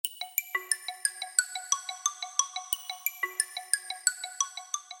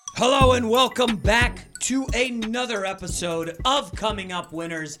Hello and welcome back to another episode of Coming Up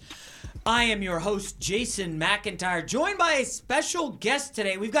Winners. I am your host, Jason McIntyre, joined by a special guest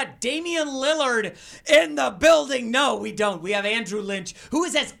today. We've got Damian Lillard in the building. No, we don't. We have Andrew Lynch, who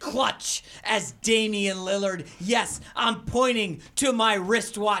is as clutch as Damian Lillard. Yes, I'm pointing to my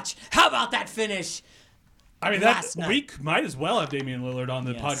wristwatch. How about that finish? I mean, we might as well have Damian Lillard on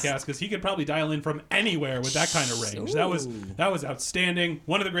the podcast because he could probably dial in from anywhere with that kind of range. Ooh. That was outstanding.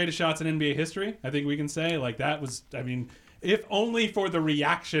 One of the greatest shots in NBA history, I think we can say. Like, that was, I mean, if only for the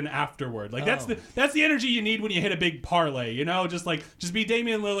reaction afterward. Like, that's the energy you need when you hit a big parlay, you know? Just be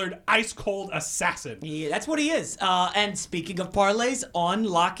Damian Lillard, ice-cold assassin. Yeah, that's what he is. And speaking of parlays, on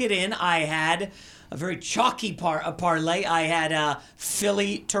Lock It In, I had a very chalky parlay. I had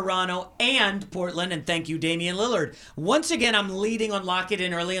Philly, Toronto, and Portland, and thank you, Damian Lillard. Once again, I'm leading on Lock It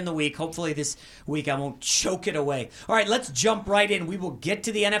In early in the week. Hopefully this week I won't choke it away. All right, let's jump right in. We will get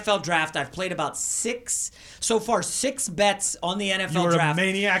to the NFL draft. I've played about six bets on the NFL draft. You're a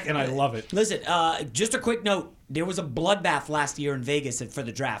maniac, and I love it. Listen, just a quick note. There was a bloodbath last year in Vegas for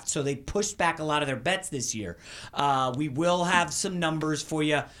the draft, so they pushed back a lot of their bets this year. We will have some numbers for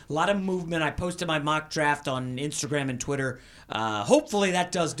you. A lot of movement. I posted my mock draft on Instagram and Twitter. Hopefully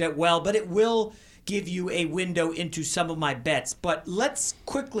that does well, but it will give you a window into some of my bets. But let's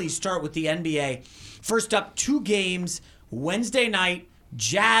quickly start with the NBA. First up, 2 games. Wednesday night,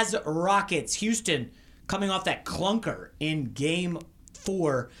 Jazz Rockets. Houston coming off that clunker in Game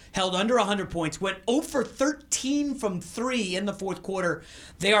 4, held under 100 points, went 0 for 13 from 3 in the fourth quarter.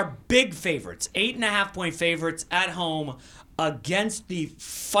 They are big favorites, 8.5-point favorites at home against the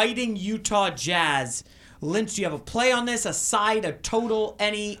fighting Utah Jazz. Lynch, do you have a play on this, a side, a total,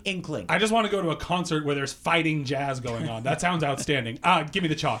 any inkling? I just want to go to a concert where there's fighting jazz going on. That sounds outstanding. Give me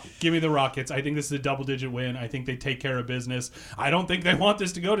the chalk. Give me the Rockets. I think this is a double-digit win. I think they take care of business. I don't think they want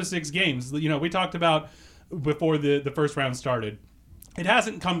this to go to 6 games. You know, we talked about before the first round started. It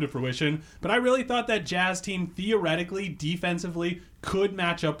hasn't come to fruition, but I really thought that Jazz team theoretically, defensively, could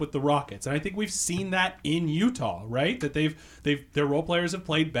match up with the Rockets. And I think we've seen that in Utah, right? That their role players have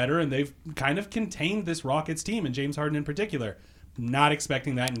played better and they've kind of contained this Rockets team, and James Harden in particular. Not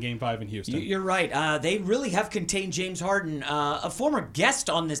expecting that in Game 5 in Houston. You're right. They really have contained James Harden. A former guest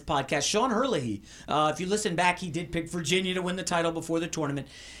on this podcast, Sean Hurley, if you listen back, he did pick Virginia to win the title before the tournament.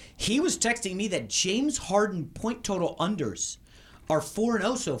 He was texting me that James Harden point total unders are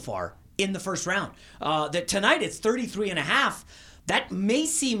 4-0 so far in the first round. That tonight it's 33.5. That may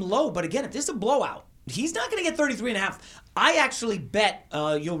seem low, but again, if this is a blowout, he's not going to get 33.5. I actually bet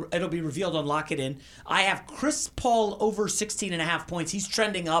it'll be revealed on Lock It In. I have Chris Paul over 16.5 points. He's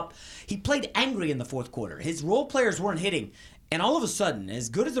trending up. He played angry in the fourth quarter. His role players weren't hitting, and all of a sudden, as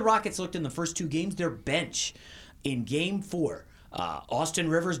good as the Rockets looked in the first 2 games, their bench in Game 4. Austin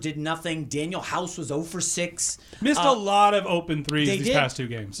Rivers did nothing. Daniel House was 0 for 6. Missed a lot of open threes these past 2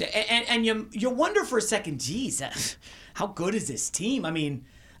 games. And you wonder for a second, geez, how good is this team? I mean,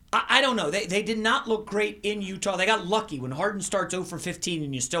 I don't know. They did not look great in Utah. They got lucky. When Harden starts 0 for 15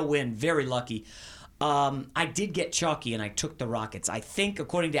 and you still win, very lucky. I did get chalky, and I took the Rockets. I think,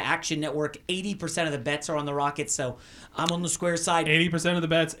 according to Action Network, 80% of the bets are on the Rockets, so I'm on the square side. 80% of the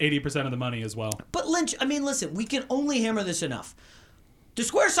bets, 80% of the money as well. But Lynch, I mean, listen, we can only hammer this enough. The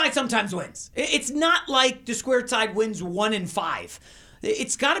square side sometimes wins. It's not like the square side wins 1 in 5.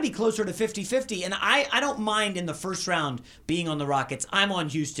 It's got to be closer to 50-50, and I don't mind in the first round being on the Rockets. I'm on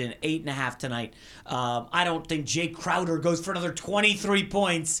Houston, 8.5 tonight. I don't think Jay Crowder goes for another 23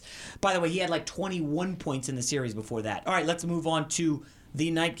 points. By the way, he had like 21 points in the series before that. All right, let's move on to the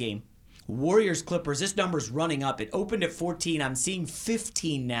night game. Warriors-Clippers, this number's running up. It opened at 14. I'm seeing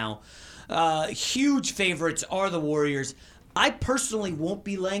 15 now. Huge favorites are the Warriors. I personally won't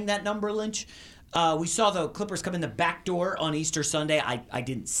be laying that number, Lynch. We saw the Clippers come in the back door on Easter Sunday. I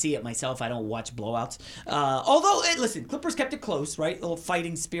didn't see it myself. I don't watch blowouts. Although, listen, Clippers kept it close, right? A little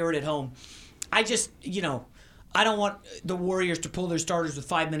fighting spirit at home. I just, I don't want the Warriors to pull their starters with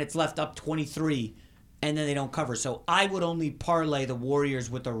 5 minutes left up 23, and then they don't cover. So I would only parlay the Warriors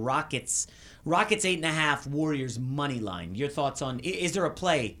with the Rockets. Rockets 8.5, Warriors money line. Your thoughts on, is there a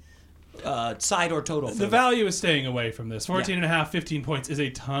play? Side or total? The value is staying away from this. 14.5, 15 points is a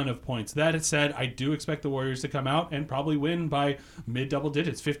ton of points. That said, I do expect the Warriors to come out and probably win by mid-double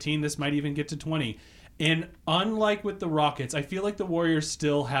digits. 15, this might even get to 20. And unlike with the Rockets, I feel like the Warriors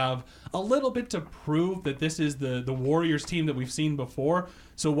still have a little bit to prove that this is the Warriors team that we've seen before.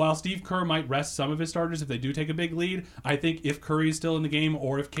 So while Steve Kerr might rest some of his starters if they do take a big lead, I think if Curry is still in the game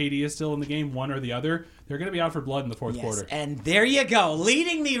or if KD is still in the game, one or the other, they're going to be out for blood in the fourth quarter. And there you go.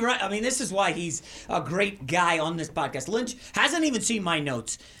 Leading me right. I mean, this is why he's a great guy on this podcast. Lynch hasn't even seen my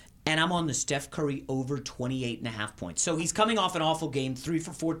notes. and I'm on the Steph Curry over 28.5 points. So he's coming off an awful game, 3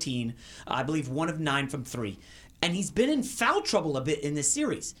 for 14, I believe 1 of 9 from 3. And he's been in foul trouble a bit in this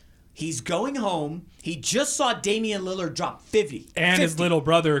series. He's going home. He just saw Damian Lillard drop 50. And his little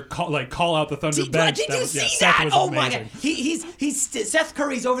brother call out the Thunder bench. Did you see that? Oh my God! Seth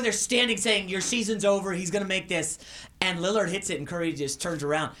Curry's over there standing, saying, "Your season's over. He's gonna make this." And Lillard hits it, and Curry just turns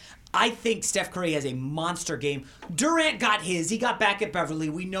around. I think Steph Curry has a monster game. Durant got his. He got back at Beverly.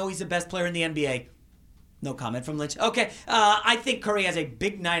 We know he's the best player in the NBA. No comment from Lynch. Okay, I think Curry has a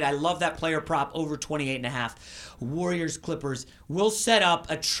big night. I love that player prop over 28.5. Warriors-Clippers will set up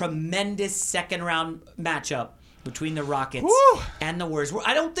a tremendous second-round matchup between the Rockets and the Warriors.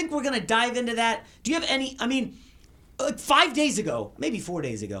 I don't think we're going to dive into that. Do you have any... 5 days ago, maybe 4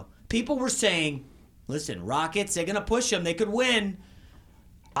 days ago, people were saying, listen, Rockets, they're going to push them. They could win.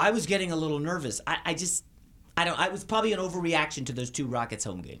 I was getting a little nervous. I was probably an overreaction to those 2 Rockets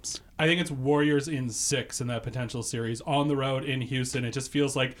home games. I think it's Warriors in 6 in that potential series on the road in Houston. It just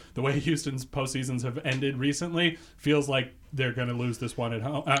feels like the way Houston's postseasons have ended recently feels like they're going to lose this one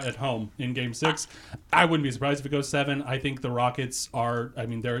at home in Game 6. I wouldn't be surprised if it goes 7. I think the Rockets are.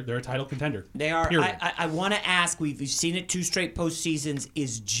 They're a title contender. They are. I want to ask. We've seen it 2 straight postseasons.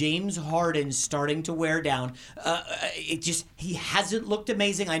 Is James Harden starting to wear down? He hasn't looked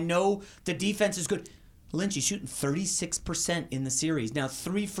amazing. I know the defense is good. Lynch, he's shooting 36% in the series. Now,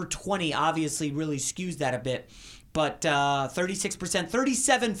 3 for 20 obviously really skews that a bit. But 36%,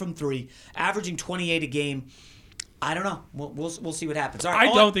 37 from 3, averaging 28 a game. I don't know. We'll see what happens. All right,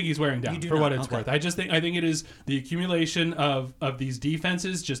 I don't think he's wearing down for what it's okay. worth. I think it is the accumulation of these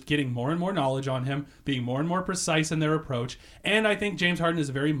defenses just getting more and more knowledge on him, being more and more precise in their approach. And I think James Harden is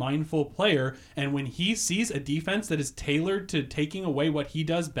a very mindful player. And when he sees a defense that is tailored to taking away what he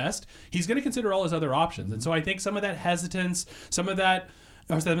does best, he's going to consider all his other options. And so I think some of that hesitation, some of that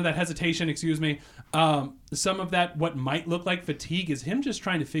what might look like fatigue is him just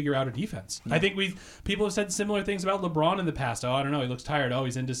trying to figure out a defense. Yeah. I think people have said similar things about LeBron in the past. Oh, I don't know, he looks tired. Oh,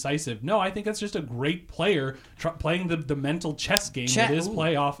 he's indecisive. No, I think that's just a great player playing the mental chess game that is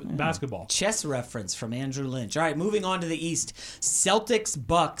playoff basketball. Chess reference from Andrew Lynch. All right, moving on to the East. Celtics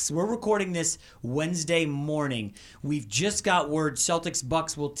Bucks. We're recording this Wednesday morning. We've just got word Celtics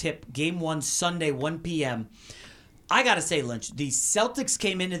Bucks will tip Game 1 Sunday 1 p.m. I got to say, Lynch, the Celtics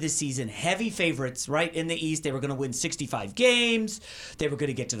came into this season heavy favorites, right, in the East. They were going to win 65 games. They were going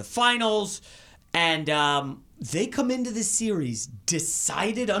to get to the finals. And they come into this series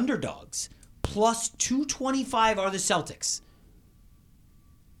decided underdogs. Plus 225 are the Celtics.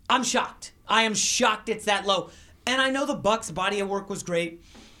 I'm shocked. I am shocked it's that low. And I know the Bucks' body of work was great.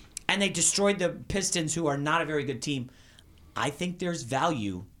 And they destroyed the Pistons, who are not a very good team. I think there's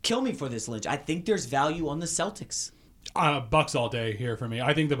value. Kill me for this, Lynch. I think there's value on the Celtics. Bucks all day here for me.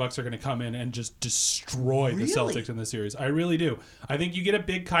 I think the Bucks are going to come in and just destroy the Celtics in the series. I really do. I think you get a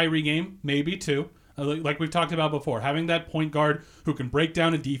big Kyrie game, maybe 2. Like we've talked about before, having that point guard who can break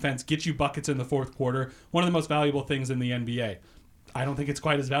down a defense, get you buckets in the fourth quarter, one of the most valuable things in the NBA. I don't think it's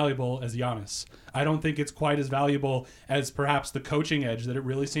quite as valuable as Giannis. I don't think it's quite as valuable as perhaps the coaching edge that it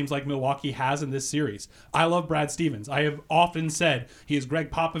really seems like Milwaukee has in this series. I love Brad Stevens. I have often said he is Greg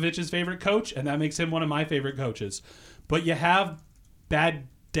Popovich's favorite coach, and that makes him one of my favorite coaches. But you have bad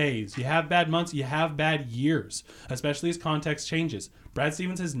days, you have bad months, you have bad years, especially as context changes. Brad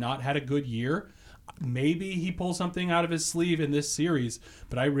Stevens has not had a good year. Maybe he pulls something out of his sleeve in this series,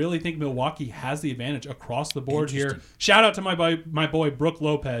 but I really think Milwaukee has the advantage across the board here. Shout out to my boy Brook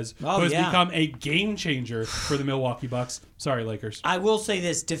Lopez, who has become a game changer for the Milwaukee Bucks. Sorry, Lakers. I will say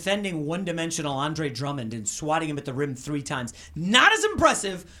this, defending one-dimensional Andre Drummond and swatting him at the rim 3 times, not as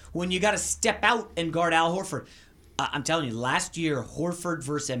impressive when you got to step out and guard Al Horford. I'm telling you, last year, Horford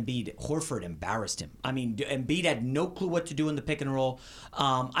versus Embiid, Horford embarrassed him. I mean, Embiid had no clue what to do in the pick and roll.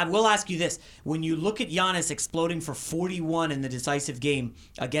 I will ask you this. When you look at Giannis exploding for 41 in the decisive game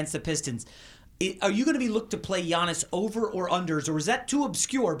against the Pistons, are you going to be looked to play Giannis over or unders, or is that too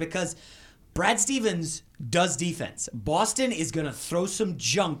obscure? Because Brad Stevens does defense. Boston is going to throw some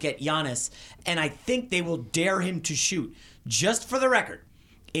junk at Giannis, and I think they will dare him to shoot. Just for the record,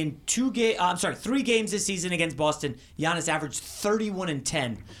 in 3 games this season against Boston, Giannis averaged 31 and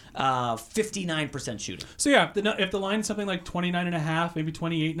 10, 59% shooting. So yeah, if the line's something like 29.5, maybe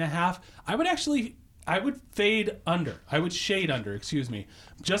 28.5, I would actually I would fade under. I would shade under, excuse me.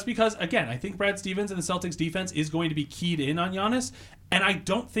 Just because, again, I think Brad Stevens and the Celtics defense is going to be keyed in on Giannis, and I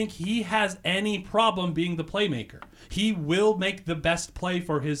don't think he has any problem being the playmaker. He will make the best play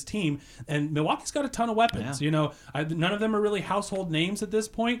for his team, and Milwaukee's got a ton of weapons. Yeah. None of them are really household names at this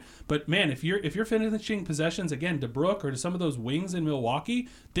point, but man, if you're finishing possessions, again, to Brook or to some of those wings in Milwaukee,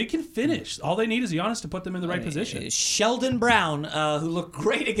 they can finish. All they need is Giannis to put them in the right position. Sheldon Brown, who looked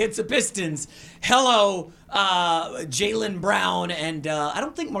great against the Pistons. Hello, Jaylen Brown, and I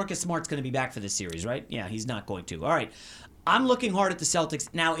don't think Marcus Smart's going to be back for this series, right? Yeah, he's not going to. All right. I'm looking hard at the Celtics.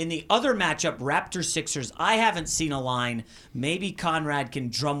 Now, in the other matchup, Raptors-Sixers, I haven't seen a line. Maybe Conrad can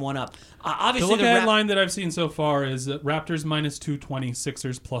drum one up. Obviously, the look-ahead line that I've seen so far is Raptors minus 220,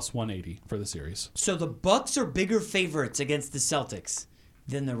 Sixers plus 180 for the series. So the Bucks are bigger favorites against the Celtics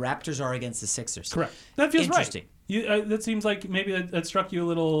than the Raptors are against the Sixers. Correct. That feels interesting. Right. That seems like maybe that struck you a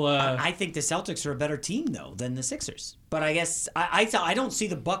little... I think the Celtics are a better team, though, than the Sixers. But I guess I don't see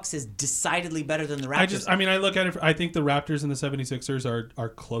the Bucks as decidedly better than the Raptors. I look at it... I think the Raptors and the 76ers are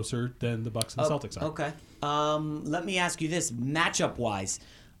closer than the Bucks and the Celtics are. Okay. Let me ask you this. Matchup-wise,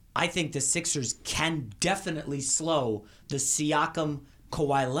 I think the Sixers can definitely slow the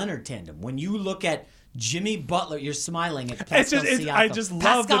Siakam-Kawhi Leonard tandem. When you look at Jimmy Butler, you're smiling at Pascal Siakam. I just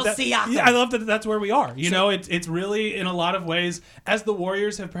love that. I love that that's where we are. It's really, in a lot of ways, as the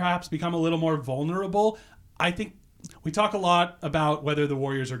Warriors have perhaps become a little more vulnerable, I think we talk a lot about whether the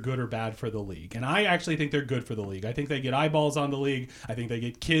Warriors are good or bad for the league. And I actually think they're good for the league. I think they get eyeballs on the league. I think they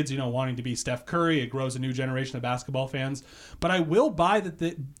get kids, wanting to be Steph Curry. It grows a new generation of basketball fans. But I will buy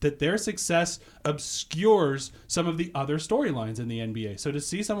that their success obscures some of the other storylines in the NBA. So to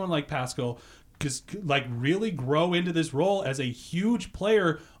see someone like Pascal really grow into this role as a huge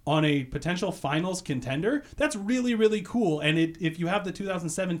player on a potential finals contender, that's really, really cool. And if you have the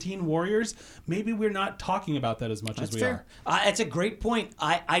 2017 Warriors, maybe we're not talking about that as much as we are. That's a great point.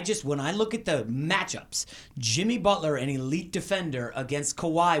 I just, when I look at the matchups, Jimmy Butler, an elite defender against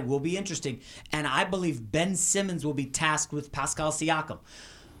Kawhi, will be interesting. And I believe Ben Simmons will be tasked with Pascal Siakam.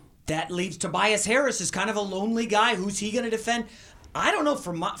 That leaves Tobias Harris as kind of a lonely guy. Who's he going to defend? I don't know.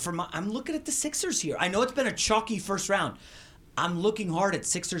 I'm looking at the Sixers here. I know it's been a chalky first round. I'm looking hard at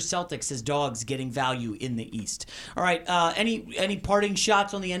Sixers Celtics as dogs getting value in the East. All right. Any parting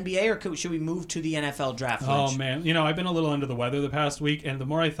shots on the NBA, or should we move to the NFL draft? Lynch? Oh man, I've been a little under the weather the past week, and the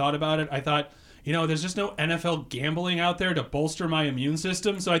more I thought about it, I thought, there's just no NFL gambling out there to bolster my immune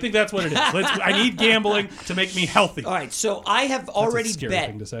system. So I think that's what it is. I need gambling to make me healthy. All right. So I have already bet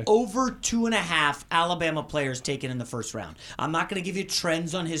over 2.5 Alabama players taken in the first round. I'm not going to give you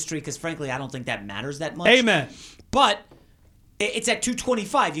trends on history because, frankly, I don't think that matters that much. Amen. But it's at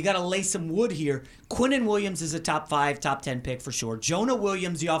 225. You got to lay some wood here. Quinnen Williams is a top 5, top 10 pick for sure. Jonah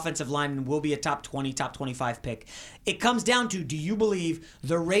Williams, the offensive lineman, will be a top 20, top 25 pick. It comes down to, do you believe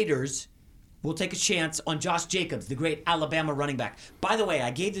the Raiders will take a chance on Josh Jacobs, the great Alabama running back? By the way,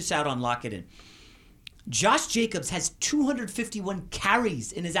 I gave this out on Lock It In. Josh Jacobs has 251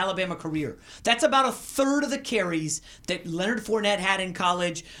 carries in his Alabama career. That's about a third of the carries that Leonard Fournette had in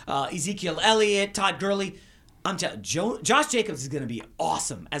college, Ezekiel Elliott, Todd Gurley. I'm telling you, Josh Jacobs is going to be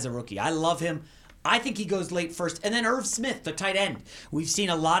awesome as a rookie. I love him. I think he goes late first. And then Irv Smith, the tight end. We've seen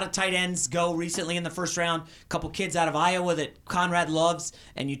a lot of tight ends go recently in the first round. A couple kids out of Iowa that Conrad loves.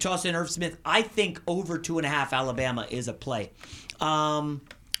 And you toss in Irv Smith. I think over 2.5 Alabama is a play.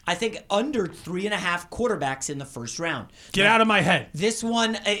 I think under 3.5 quarterbacks in the first round. Get out of my head. This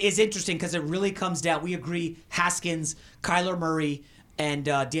one is interesting because it really comes down. We agree Haskins, Kyler Murray, and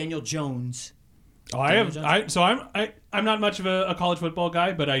Daniel Jones. I'm not much of a college football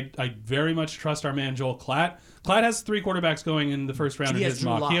guy, but I very much trust our man Joel Klatt. Klatt has 3 quarterbacks going in the first round in his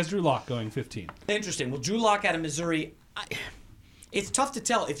mock. He has Drew Lock going 15. Interesting. Well, Drew Lock out of Missouri, it's tough to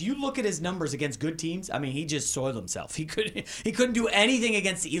tell. If you look at his numbers against good teams, he just soiled himself. He couldn't do anything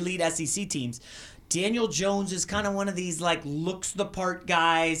against the elite SEC teams. Daniel Jones is kind of one of these looks the part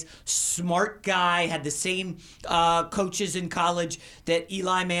guys, smart guy, had the same coaches in college that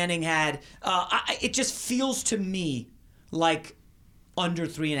Eli Manning had. It just feels to me like under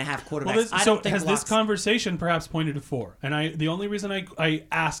 3.5 quarterbacks. This conversation perhaps pointed to 4? And the only reason I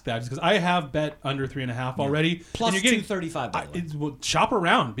ask that is because I have bet under 3.5 already. Plus 235. By the way. Shop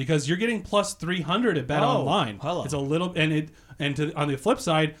around because you're getting plus 300 at Bet Online. Hello. It's a little And on the flip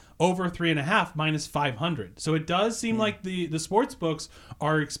side, over 3.5 minus 500. So it does seem like the sports books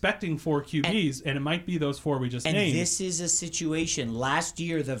are expecting 4 QBs, and it might be those 4 we just named. And this is a situation. Last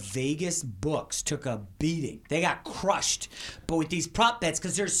year, the Vegas books took a beating. They got crushed. But with these prop bets,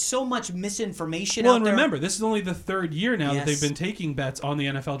 because there's so much misinformation out there. Well, and remember, this is only the 3rd year now that they've been taking bets on the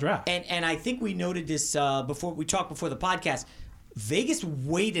NFL draft. And I think we noted this before the podcast. Vegas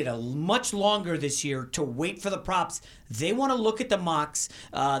waited a much longer this year to wait for the props. They want to look at the mocks.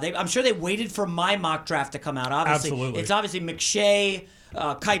 I'm sure they waited for my mock draft to come out. Absolutely. It's obviously McShay,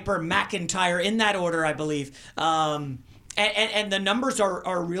 Kuiper, McIntyre, in that order, I believe. And the numbers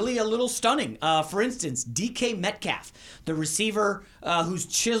are really a little stunning. For instance, DK Metcalf, the receiver who's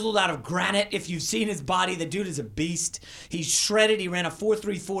chiseled out of granite. If you've seen his body, the dude is a beast. He's shredded. He ran a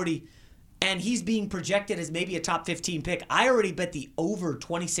 4.340. And he's being projected as maybe a top 15 pick. I already bet the over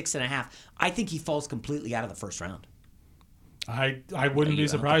 26.5. I think he falls completely out of the first round. I wouldn't be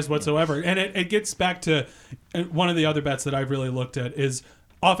surprised whatsoever. And it gets back to one of the other bets that I've really looked at is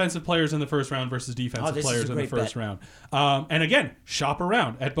offensive players in the first round versus defensive players in the first round. And again, shop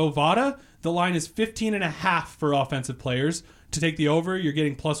around. At Bovada, the line is 15.5 for offensive players. To take the over, you're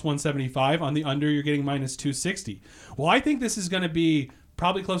getting plus 175. On the under, you're getting minus 260. Well, I think this is going to be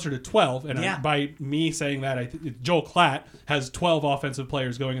probably closer to 12, and by me saying that, I think Joel Klatt has 12 offensive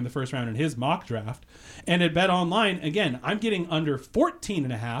players going in the first round in his mock draft. And at Bet Online, again, I'm getting under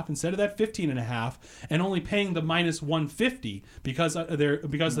 14.5 instead of that 15.5, and only paying the minus 150 because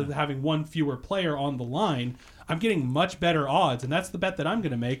of having one fewer player on the line. I'm getting much better odds, and that's the bet that I'm going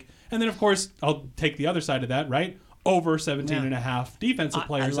to make. And then, of course, I'll take the other side of that, right? Over 17.5 defensive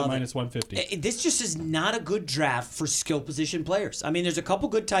players at minus 150. This just is not a good draft for skill position players. I mean, there's a couple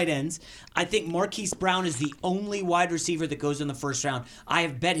good tight ends. I think Marquise Brown is the only wide receiver that goes in the first round. I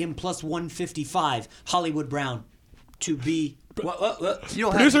have bet him plus 155, Hollywood Brown, to be...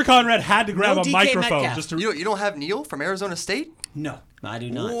 Producer Conrad had to grab a microphone. You don't have Neal from Arizona State? No, I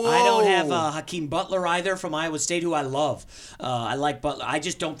do not. Whoa. I don't have Hakeem Butler either from Iowa State, who I love. I like Butler. I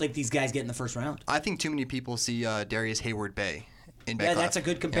just don't think these guys get in the first round. I think too many people see Darius Hayward-Bay in Yeah, that's a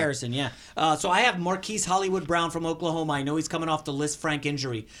good comparison, yeah. So I have Marquise Hollywood Brown from Oklahoma. I know he's coming off the Liz Frank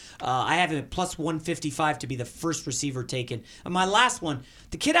injury. I have him at plus 155 to be the first receiver taken. And my last one,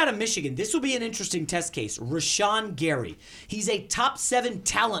 the kid out of Michigan. This will be an interesting test case. Rashawn Gary. He's a top 7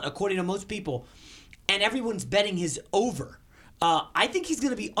 talent, according to most people, and everyone's betting his over. I think he's going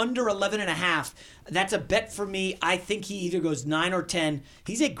to be under 11.5. That's a bet for me. I think he either goes 9 or 10.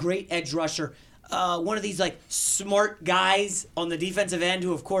 He's a great edge rusher. One of these like smart guys on the defensive end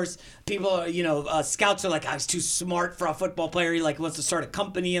who, of course, people are, scouts are like, I was too smart for a football player. He wants to start a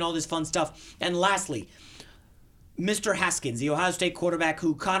company and all this fun stuff. And lastly, Mr. Haskins, the Ohio State quarterback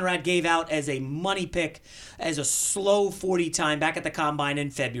who Conrad gave out as a money pick, as a slow 40 time back at the Combine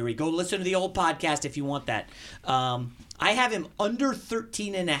in February. Go listen to the old podcast if you want that. I have him under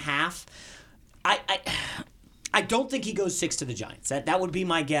 13.5. I don't think he goes 6 to the Giants. That would be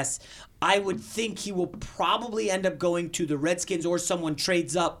my guess. I would think he will probably end up going to the Redskins or someone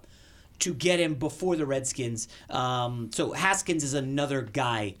trades up to get him before the Redskins. So Haskins is another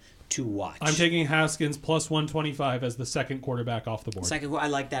guy to watch. I'm taking Haskins plus 125 as the second quarterback off the board. I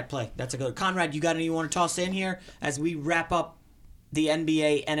like that play. That's a good. Conrad, you got any you want to toss in here as we wrap up the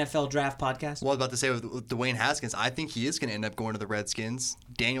NBA NFL Draft podcast? Well, I was about to say with Dwayne Haskins, I think he is going to end up going to the Redskins.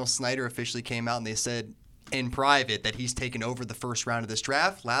 Daniel Snyder officially came out and they said in private that he's taken over the first round of this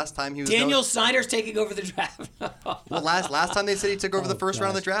draft. Last time he was Snyder's taking over the draft. Well, last time they said he took over the first round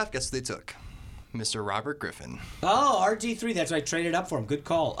of the draft, guess who they took? Mr. Robert Griffin. Oh, RG3. That's right. Traded up for him. Good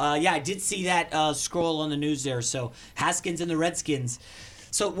call. I did see that scroll on the news there. So Haskins and the Redskins.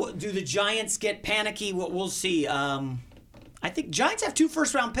 So do the Giants get panicky? We'll see. I think Giants have 2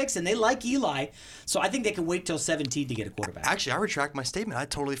 first-round picks, and they like Eli. So I think they can wait till 17 to get a quarterback. Actually, I retract my statement. I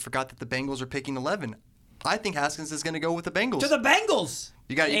totally forgot that the Bengals are picking 11. I think Haskins is going to go with the Bengals. To the Bengals.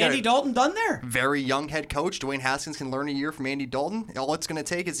 You got Andy Dalton done there. Very young head coach. Dwayne Haskins can learn a year from Andy Dalton. All it's going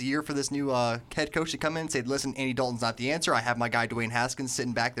to take is a year for this new head coach to come in and say, listen, Andy Dalton's not the answer. I have my guy Dwayne Haskins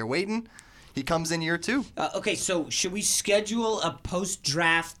sitting back there waiting. He comes in year 2. Okay, so should we schedule a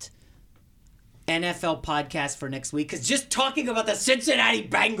post-draft NFL podcast for next week? Because just talking about the Cincinnati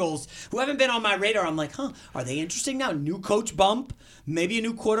Bengals, who haven't been on my radar, I'm like, are they interesting now? New coach bump, maybe a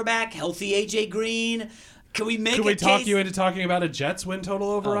new quarterback, healthy A.J. Green. Can we make Could a we talk case? you into talking about a Jets win total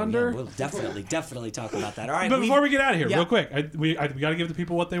over under? Yeah, we'll definitely talk about that. All right. But before we get out of here, Yeah. real quick, we got to give the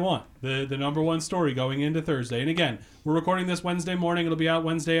people what they want. The number one story going into Thursday. And again, we're recording this Wednesday morning. It'll be out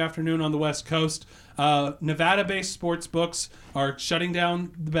Wednesday afternoon on the West Coast. Nevada-based sports books are shutting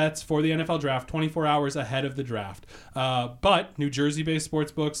down the bets for the NFL draft 24 hours ahead of the draft. But New Jersey-based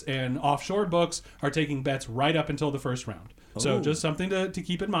sports books and offshore books are taking bets right up until the first round. So Ooh. just something to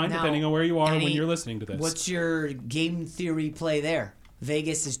keep in mind, Now, depending on where you are when you're listening to this. What's your game theory play there?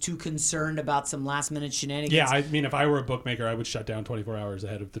 Vegas is too concerned about some last-minute shenanigans. Yeah, I mean, if I were a bookmaker, I would shut down 24 hours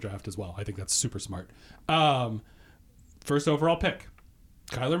ahead of the draft as well. I think that's super smart. First overall pick,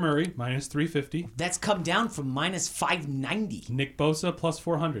 Kyler Murray, minus 350. That's come down from minus 590. Nick Bosa, plus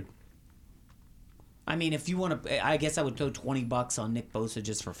 400. I mean, if you want to, I guess I would go $20 on Nick Bosa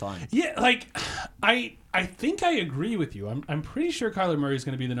just for fun. Yeah, like, I think I agree with you. I'm pretty sure Kyler Murray is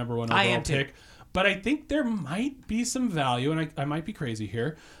going to be the number one I overall am too. pick. But I think there might be some value, and I might be crazy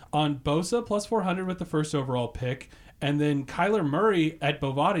here, on Bosa plus 400 with the first overall pick, and then Kyler Murray at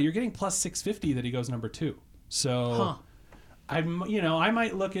Bovada, you're getting plus 650 that he goes number 2. So I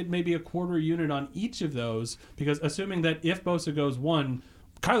might look at maybe a quarter unit on each of those, because assuming that if Bosa goes 1,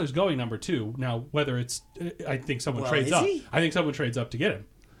 Kyler's going number 2. Now, whether it's, I think someone trades is up. he? I think someone trades up to get him.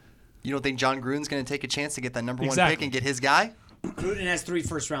 You don't think John Gruden's going to take a chance to get that number one Exactly. pick and get his guy? Gruden has 3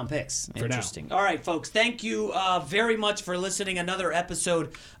 first-round picks. now. Interesting. All right, folks. Thank you very much for listening. Another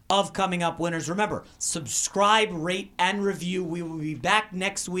episode of Coming Up Winners. Remember, subscribe, rate, and review. We will be back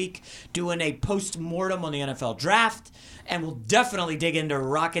next week doing a post-mortem on the NFL Draft, and we'll definitely dig into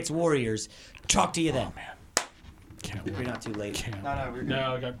Rockets Warriors. Talk to you then. Oh, man. Can't You're wait. not too late. Can't No, wait. we're good.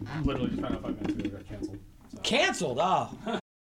 No, I got literally just found out 5 minutes ago. It got canceled. So. Canceled. Oh.